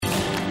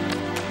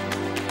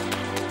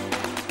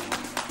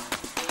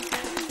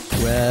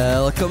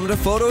Welcome to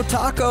Photo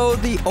Taco,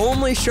 the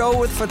only show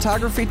with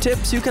photography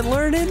tips you can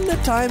learn in the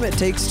time it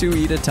takes to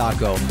eat a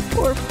taco,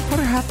 or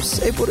perhaps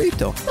a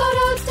burrito.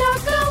 Photo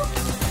Taco!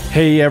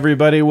 Hey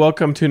everybody,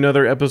 welcome to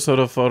another episode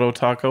of Photo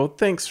Taco.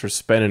 Thanks for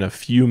spending a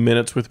few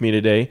minutes with me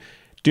today.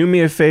 Do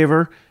me a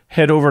favor,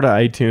 head over to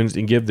iTunes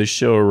and give the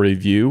show a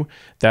review.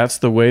 That's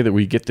the way that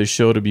we get the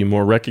show to be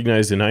more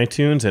recognized in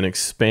iTunes and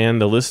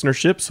expand the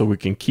listenership so we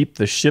can keep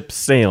the ship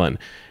sailing.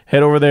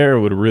 Head over there,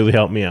 it would really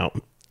help me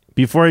out.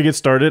 Before I get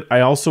started,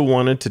 I also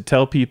wanted to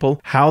tell people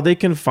how they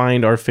can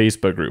find our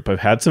Facebook group.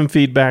 I've had some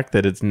feedback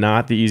that it's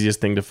not the easiest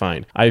thing to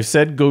find. I've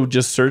said go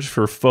just search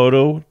for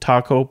Photo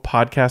Taco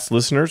Podcast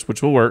Listeners,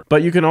 which will work.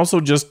 But you can also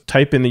just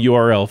type in the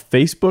URL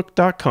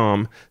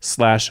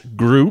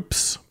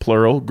facebook.com/groups,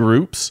 plural,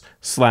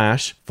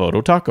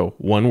 groups/Photo Taco.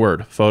 One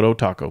word, Photo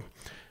Taco.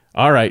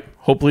 All right,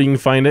 hopefully you can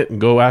find it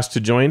and go ask to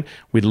join.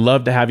 We'd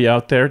love to have you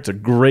out there. It's a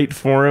great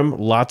forum,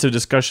 lots of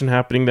discussion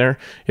happening there.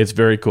 It's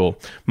very cool.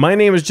 My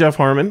name is Jeff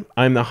Harmon.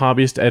 I'm the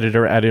hobbyist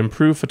editor at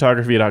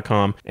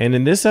improvephotography.com. And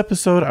in this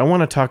episode, I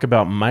want to talk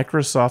about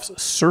Microsoft's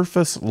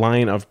Surface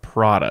line of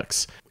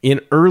products.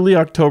 In early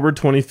October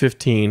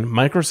 2015,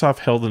 Microsoft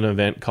held an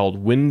event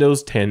called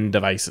Windows 10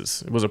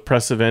 Devices. It was a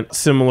press event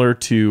similar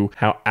to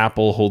how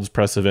Apple holds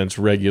press events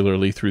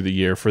regularly through the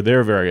year for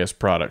their various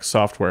products,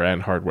 software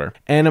and hardware.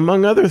 And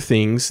among other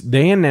things,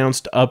 they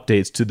announced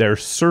updates to their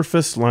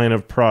Surface line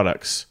of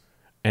products,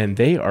 and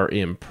they are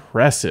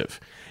impressive.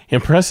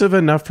 Impressive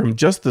enough from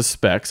just the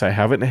specs. I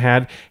haven't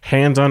had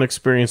hands-on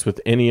experience with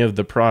any of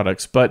the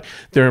products, but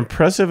they're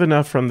impressive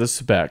enough from the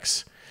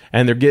specs.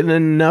 And they're getting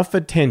enough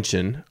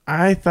attention,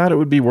 I thought it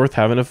would be worth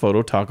having a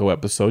Photo Taco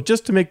episode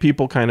just to make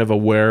people kind of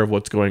aware of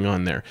what's going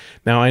on there.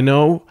 Now, I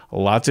know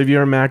lots of you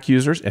are Mac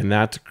users, and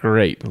that's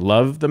great.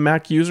 Love the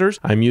Mac users.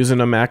 I'm using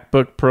a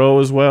MacBook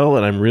Pro as well,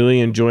 and I'm really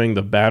enjoying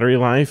the battery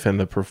life and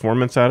the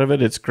performance out of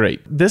it. It's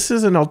great. This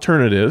is an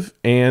alternative,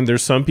 and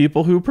there's some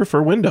people who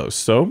prefer Windows.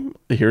 So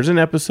here's an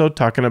episode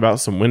talking about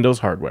some Windows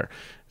hardware.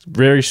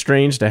 Very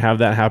strange to have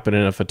that happen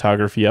in a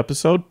photography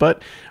episode,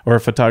 or a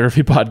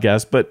photography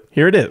podcast, but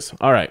here it is.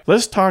 All right,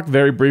 let's talk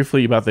very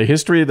briefly about the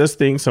history of this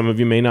thing. Some of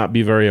you may not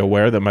be very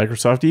aware that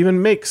Microsoft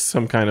even makes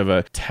some kind of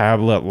a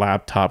tablet,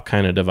 laptop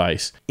kind of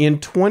device. In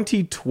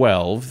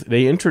 2012,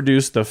 they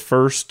introduced the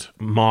first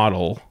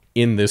model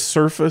in the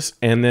Surface,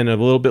 and then a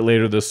little bit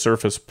later, the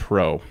Surface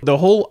Pro. The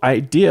whole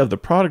idea of the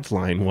product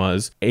line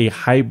was a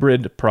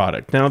hybrid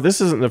product. Now,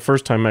 this isn't the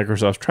first time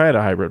Microsoft tried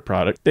a hybrid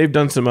product. They've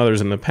done some others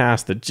in the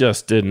past that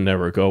just didn't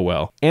ever go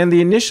well. And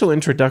the initial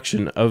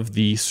introduction of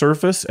the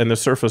Surface and the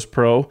Surface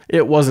Pro,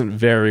 it wasn't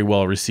very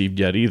well received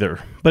yet either.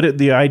 But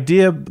the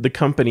idea the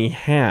company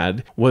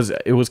had was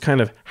it was kind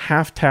of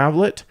half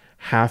tablet,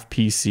 half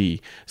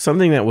PC.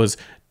 Something that was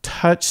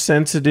touch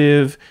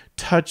sensitive,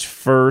 touch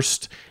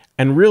first,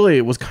 and really,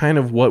 it was kind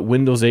of what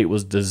Windows 8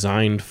 was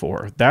designed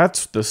for.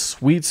 That's the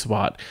sweet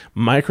spot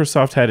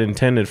Microsoft had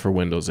intended for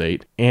Windows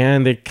 8.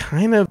 And it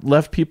kind of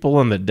left people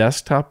on the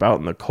desktop out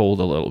in the cold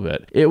a little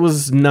bit. It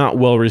was not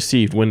well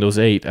received, Windows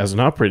 8, as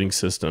an operating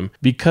system,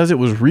 because it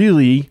was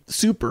really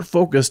super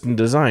focused and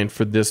designed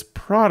for this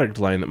product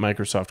line that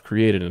Microsoft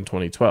created in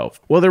 2012.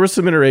 Well, there were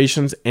some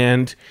iterations,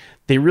 and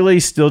they really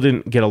still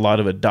didn't get a lot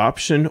of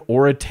adoption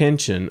or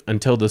attention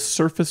until the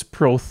Surface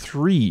Pro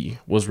 3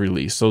 was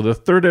released. So the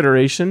third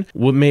iteration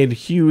made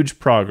huge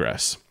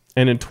progress.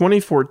 And in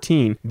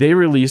 2014, they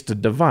released a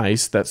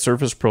device, that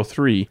Surface Pro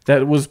 3,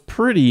 that was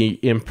pretty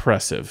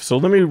impressive. So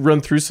let me run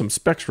through some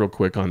specs real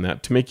quick on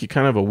that to make you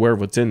kind of aware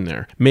of what's in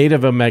there. Made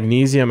of a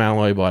magnesium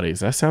alloy body. Does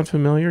that sound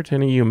familiar to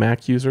any of you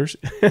Mac users?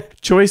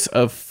 Choice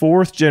of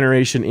 4th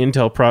generation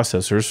Intel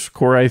processors,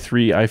 Core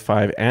i3,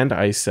 i5, and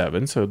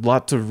i7. So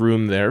lots of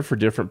room there for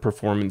different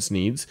performance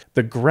needs.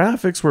 The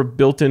graphics were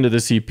built into the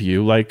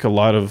CPU, like a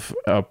lot of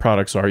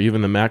products are.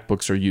 Even the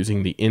MacBooks are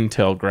using the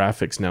Intel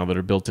graphics now that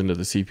are built into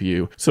the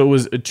CPU. So it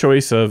was a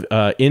choice of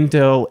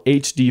Intel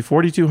HD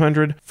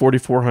 4200,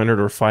 4400,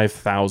 or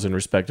 5000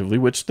 respectively,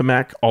 which the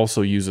Mac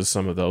also uses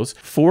some of those.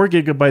 4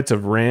 gigabytes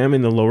of RAM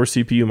in the lower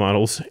CPU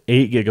models,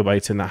 8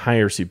 gigabytes in the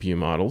higher CPU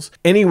models.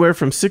 Anywhere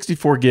from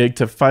 64 gig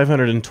to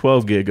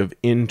 512 gig of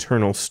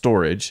internal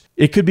storage.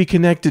 It could be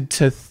connected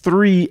to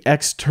 3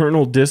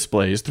 external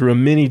displays through a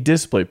mini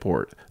display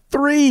port.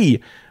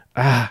 3!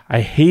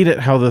 I hate it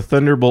how the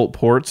Thunderbolt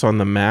ports on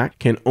the Mac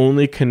can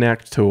only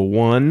connect to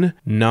one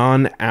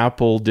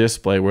non-Apple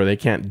display where they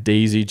can't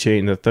daisy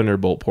chain the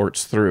Thunderbolt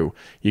ports through.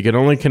 You can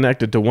only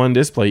connect it to one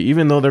display,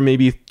 even though there may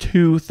be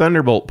 2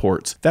 Thunderbolt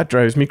ports. That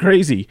drives me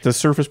crazy. The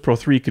Surface Pro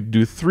 3 could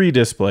do 3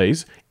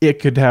 displays. It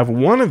could have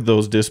one of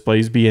those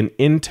displays be an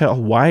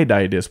Intel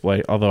wide-eye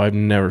display, although I've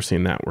never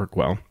seen that work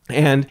well.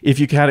 And if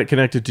you had it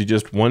connected to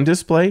just one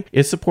display,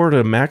 it supported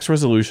a max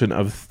resolution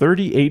of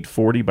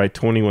 3840 by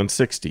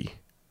 2160.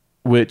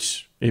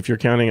 Which, if you're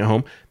counting at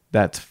home,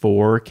 that's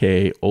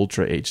 4K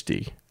Ultra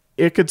HD.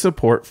 it could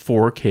support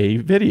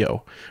 4K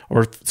video,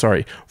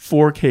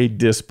 4K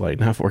display,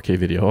 not 4K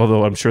video,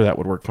 although I'm sure that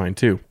would work fine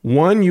too.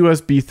 One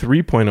USB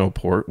 3.0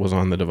 port was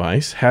on the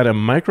device, had a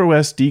micro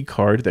SD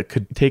card that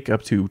could take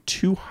up to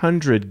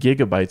 200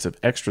 gigabytes of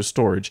extra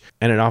storage,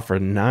 and it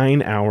offered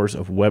 9 hours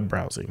of web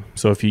browsing.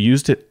 So if you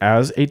used it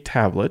as a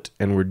tablet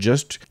and were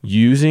just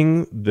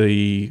using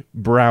the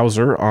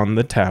browser on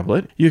the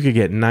tablet, you could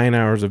get 9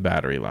 hours of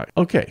battery life.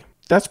 Okay,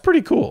 that's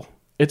pretty cool.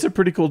 It's a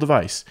pretty cool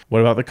device. What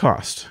about the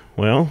cost?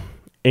 Well,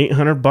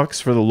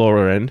 $800 for the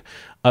lower end,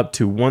 up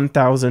to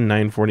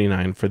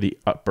 $1,949 for the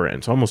upper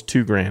end. So almost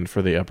 $2,000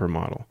 for the upper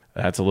model.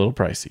 That's a little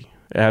pricey.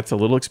 That's a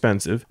little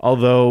expensive,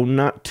 although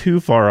not too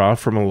far off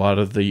from a lot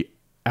of the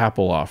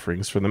Apple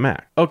offerings for the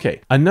Mac.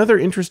 Okay, another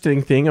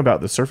interesting thing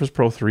about the Surface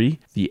Pro 3,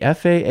 the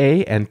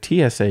FAA and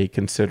TSA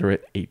consider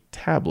it a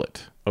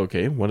tablet.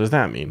 Okay, what does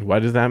that mean? Why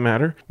does that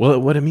matter? Well,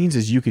 what it means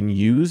is you can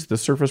use the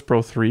Surface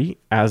Pro 3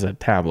 as a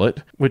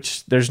tablet,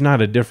 which there's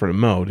not a different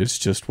mode. It's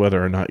just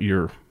whether or not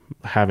you're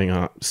having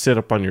a sit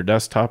up on your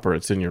desktop or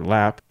it's in your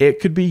lap.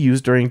 It could be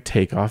used during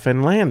takeoff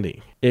and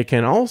landing. It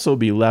can also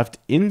be left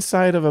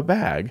inside of a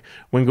bag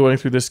when going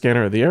through the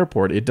scanner at the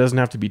airport. It doesn't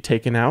have to be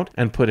taken out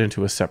and put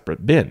into a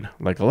separate bin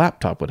like a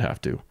laptop would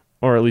have to.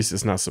 Or at least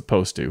it's not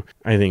supposed to.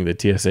 I think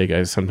the TSA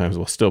guys sometimes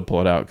will still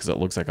pull it out because it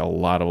looks like a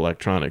lot of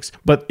electronics.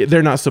 But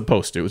they're not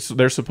supposed to.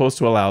 They're supposed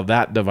to allow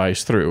that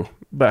device through.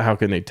 But how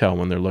can they tell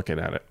when they're looking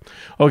at it?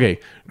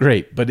 Okay,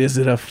 great. But is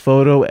it a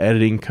photo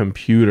editing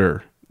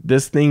computer?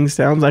 This thing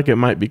sounds like it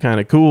might be kind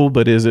of cool,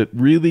 but is it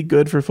really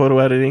good for photo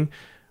editing?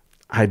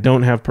 I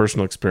don't have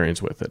personal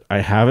experience with it. I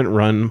haven't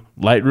run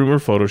Lightroom or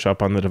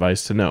Photoshop on the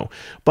device to know.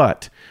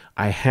 But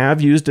I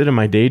have used it in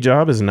my day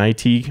job as an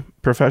IT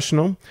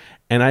professional.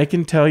 And I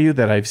can tell you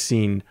that I've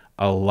seen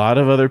a lot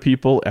of other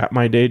people at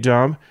my day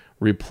job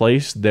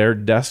replace their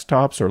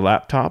desktops or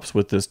laptops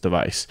with this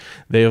device.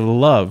 They have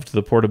loved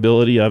the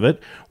portability of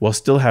it while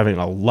still having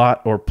a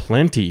lot or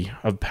plenty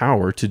of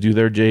power to do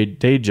their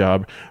day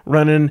job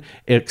running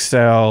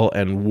Excel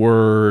and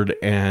Word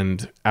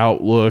and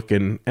Outlook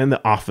and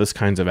the Office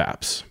kinds of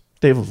apps.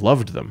 They've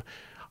loved them.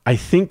 I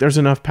think there's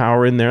enough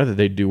power in there that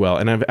they do well.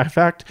 And in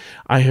fact,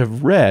 I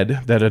have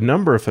read that a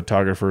number of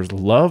photographers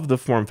love the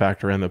form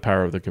factor and the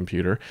power of the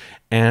computer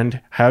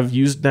and have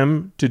used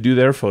them to do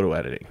their photo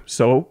editing.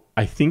 So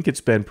I think it's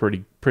been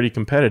pretty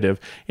competitive.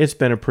 It's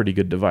been a pretty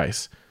good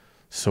device.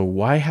 So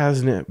why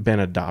hasn't it been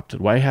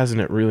adopted? Why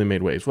hasn't it really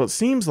made waves? Well, it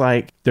seems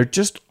like they're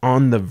just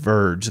on the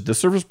verge. The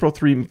Surface Pro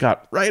 3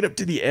 got right up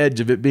to the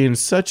edge of it being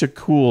such a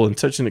cool and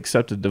such an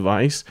accepted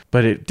device,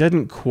 but it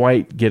didn't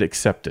quite get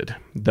accepted.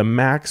 The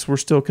Macs were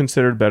still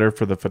considered better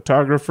for the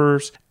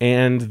photographers,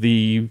 and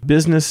the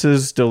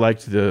businesses still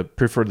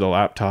preferred the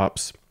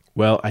laptops.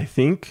 Well, I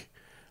think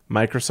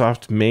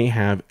Microsoft may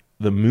have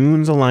the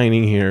moons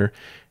aligning here,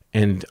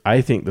 and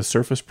I think the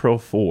Surface Pro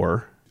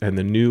 4 and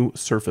the new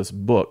Surface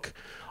Book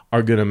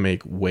are going to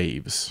make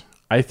waves.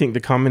 I think the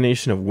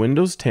combination of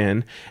Windows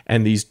 10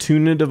 and these two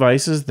new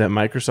devices that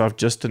Microsoft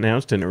just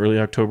announced in early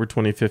October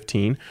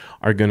 2015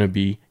 are going to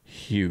be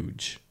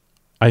huge.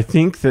 I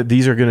think that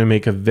these are going to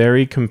make a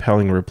very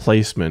compelling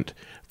replacement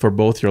for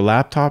both your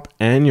laptop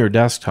and your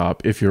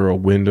desktop if you're a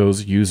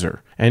Windows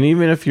user. And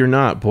even if you're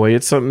not, boy,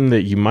 it's something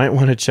that you might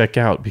want to check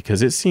out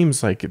because it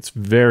seems like it's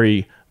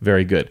very,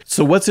 very good.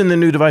 So what's in the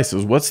new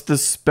devices? What's the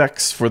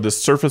specs for the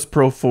Surface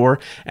Pro 4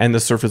 and the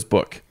Surface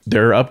Book?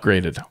 They're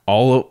upgraded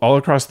all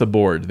across the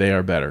board. They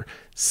are better.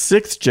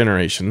 6th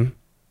generation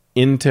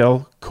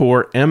Intel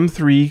Core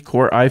M3,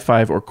 Core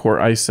i5, or Core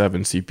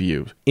i7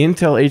 CPU.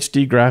 Intel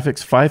HD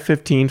graphics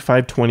 515,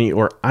 520,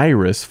 or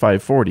Iris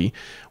 540,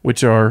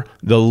 which are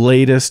the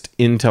latest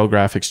Intel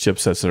graphics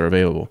chipsets that are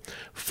available.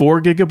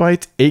 4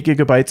 gigabytes, 8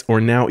 gigabytes, or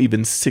now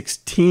even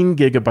 16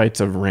 gigabytes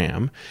of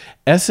RAM.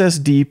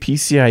 SSD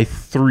PCI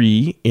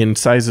 3 in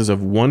sizes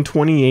of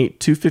 128,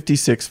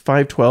 256,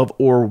 512,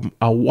 or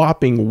a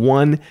whopping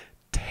 1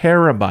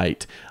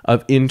 terabyte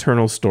of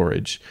internal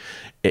storage.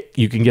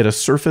 You can get a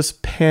Surface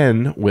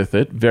Pen with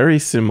it, very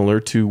similar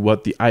to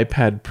what the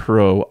iPad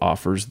Pro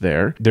offers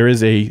there. There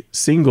is a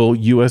single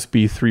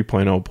USB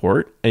 3.0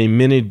 port, a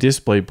mini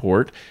display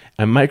port,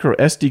 a micro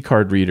SD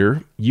card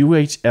reader,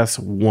 UHS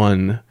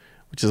 1,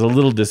 which is a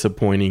little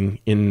disappointing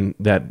in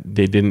that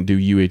they didn't do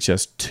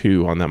UHS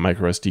 2 on that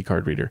micro SD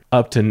card reader.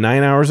 Up to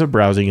 9 hours of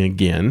browsing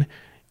again,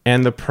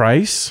 and the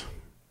price,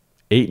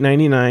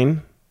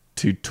 $899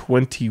 to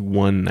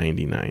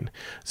 $21.99.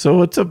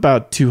 So it's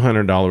about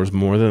 $200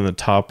 more than the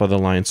top of the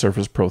line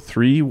Surface Pro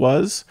 3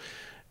 was,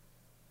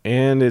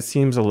 and it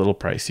seems a little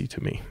pricey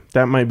to me.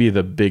 That might be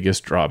the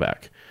biggest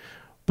drawback.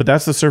 But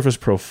that's the Surface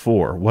Pro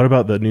 4. What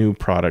about the new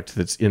product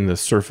that's in the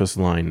Surface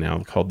line now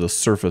called the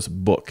Surface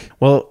Book?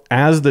 Well,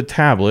 as the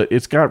tablet,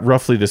 it's got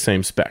roughly the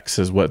same specs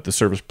as what the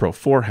Surface Pro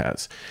 4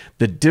 has.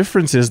 The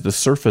difference is the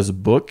Surface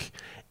Book,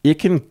 it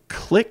can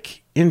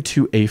click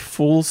into a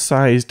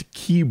full-sized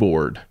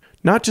keyboard.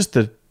 Not just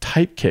the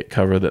type kit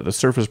cover that the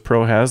Surface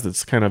Pro has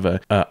that's kind of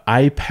a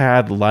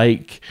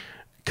iPad-like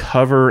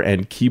cover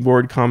and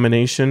keyboard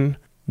combination.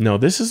 No,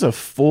 this is a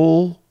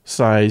full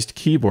sized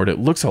keyboard. It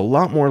looks a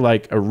lot more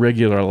like a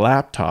regular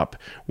laptop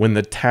when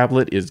the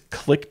tablet is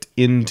clicked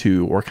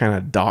into or kind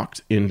of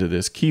docked into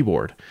this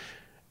keyboard.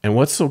 And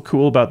what's so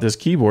cool about this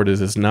keyboard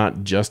is it's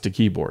not just a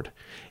keyboard.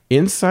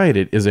 Inside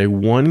it is a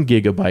 1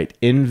 gigabyte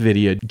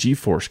NVIDIA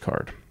GeForce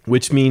card,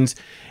 which means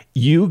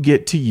you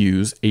get to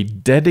use a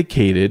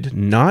dedicated,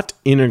 not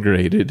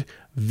integrated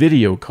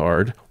video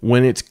card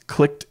when it's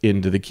clicked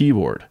into the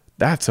keyboard.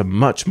 That's a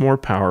much more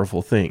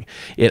powerful thing.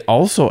 It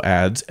also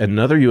adds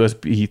another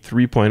USB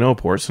 3.0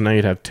 port, so now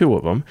you'd have 2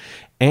 of them,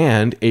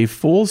 and a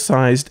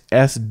full-sized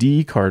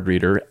SD card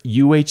reader,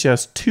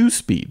 UHS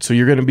 2-speed. So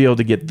you're going to be able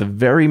to get the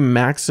very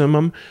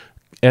maximum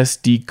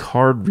SD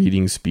card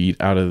reading speed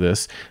out of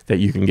this that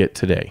you can get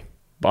today.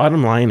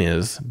 Bottom line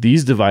is,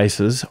 these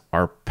devices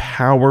are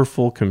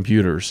powerful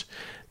computers.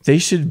 They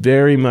should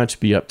very much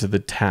be up to the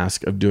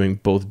task of doing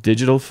both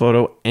digital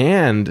photo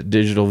and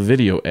digital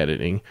video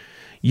editing,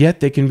 yet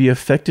they can be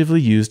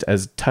effectively used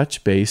as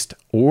touch-based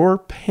or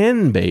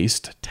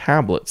pen-based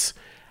tablets.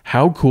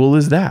 How cool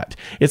is that?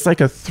 It's like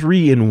a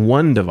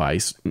 3-in-1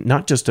 device,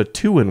 not just a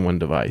 2-in-1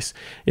 device.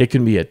 It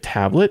can be a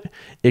tablet,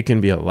 it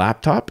can be a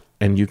laptop,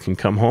 and you can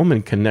come home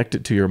and connect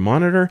it to your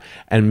monitor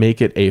and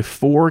make it a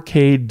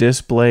 4K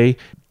display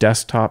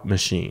desktop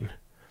machine.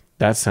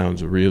 That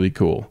sounds really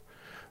cool.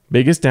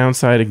 Biggest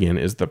downside, again,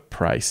 is the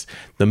price.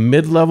 The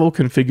mid-level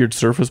configured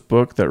Surface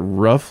Book that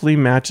roughly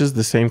matches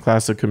the same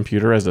class of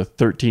computer as a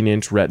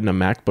 13-inch Retina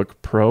MacBook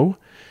Pro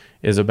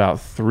is about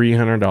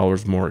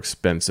 $300 more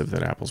expensive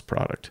than Apple's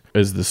product.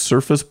 Is the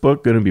Surface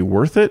Book going to be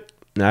worth it?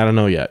 I don't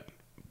know yet.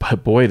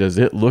 But boy, does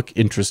it look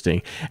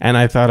interesting. And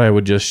I thought I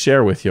would just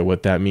share with you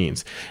what that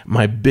means.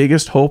 My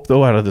biggest hope,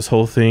 though, out of this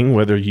whole thing,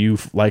 whether you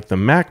like the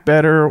Mac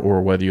better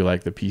or whether you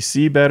like the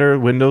PC better,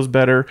 Windows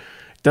better,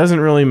 doesn't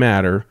really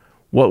matter.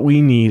 What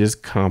we need is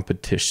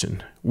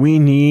competition. We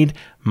need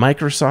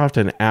Microsoft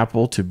and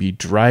Apple to be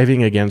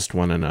driving against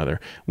one another.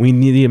 We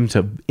need them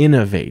to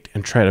innovate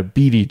and try to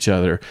beat each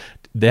other.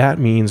 That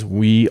means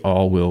we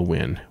all will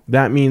win.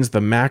 That means the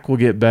Mac will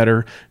get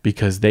better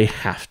because they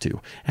have to.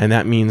 And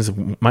that means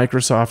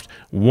Microsoft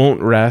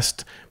won't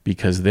rest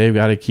because they've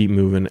got to keep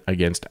moving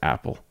against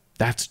Apple.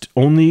 That's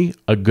only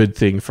a good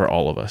thing for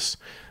all of us.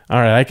 All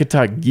right, I could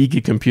talk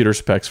geeky computer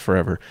specs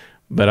forever,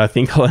 but I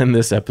think I'll end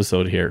this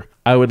episode here.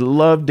 I would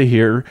love to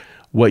hear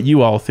what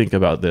you all think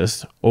about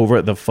this over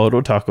at the Photo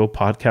Taco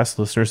Podcast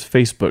Listeners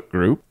Facebook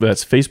group.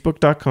 That's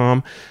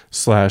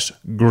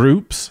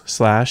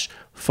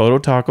facebook.com/groups/Photo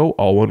Taco,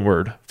 all one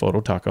word,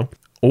 Photo Taco.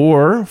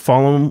 Or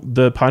follow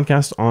the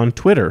podcast on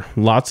Twitter.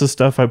 Lots of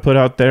stuff I put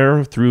out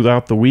there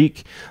throughout the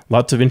week.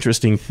 Lots of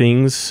interesting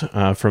things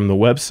from the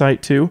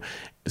website too.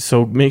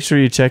 So make sure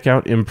you check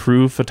out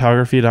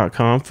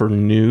improvephotography.com for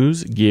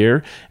news,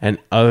 gear, and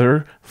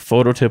other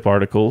photo tip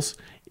articles.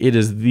 It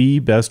is the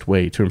best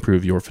way to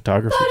improve your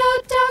photography.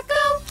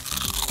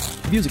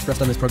 The views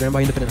expressed on this program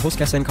by independent host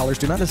guests and callers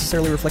do not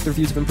necessarily reflect the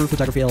views of Improved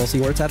Photography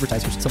LLC or its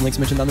advertisers. Some links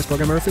mentioned on this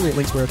program are affiliate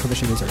links where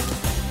permission reserved.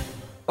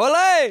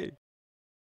 Olé!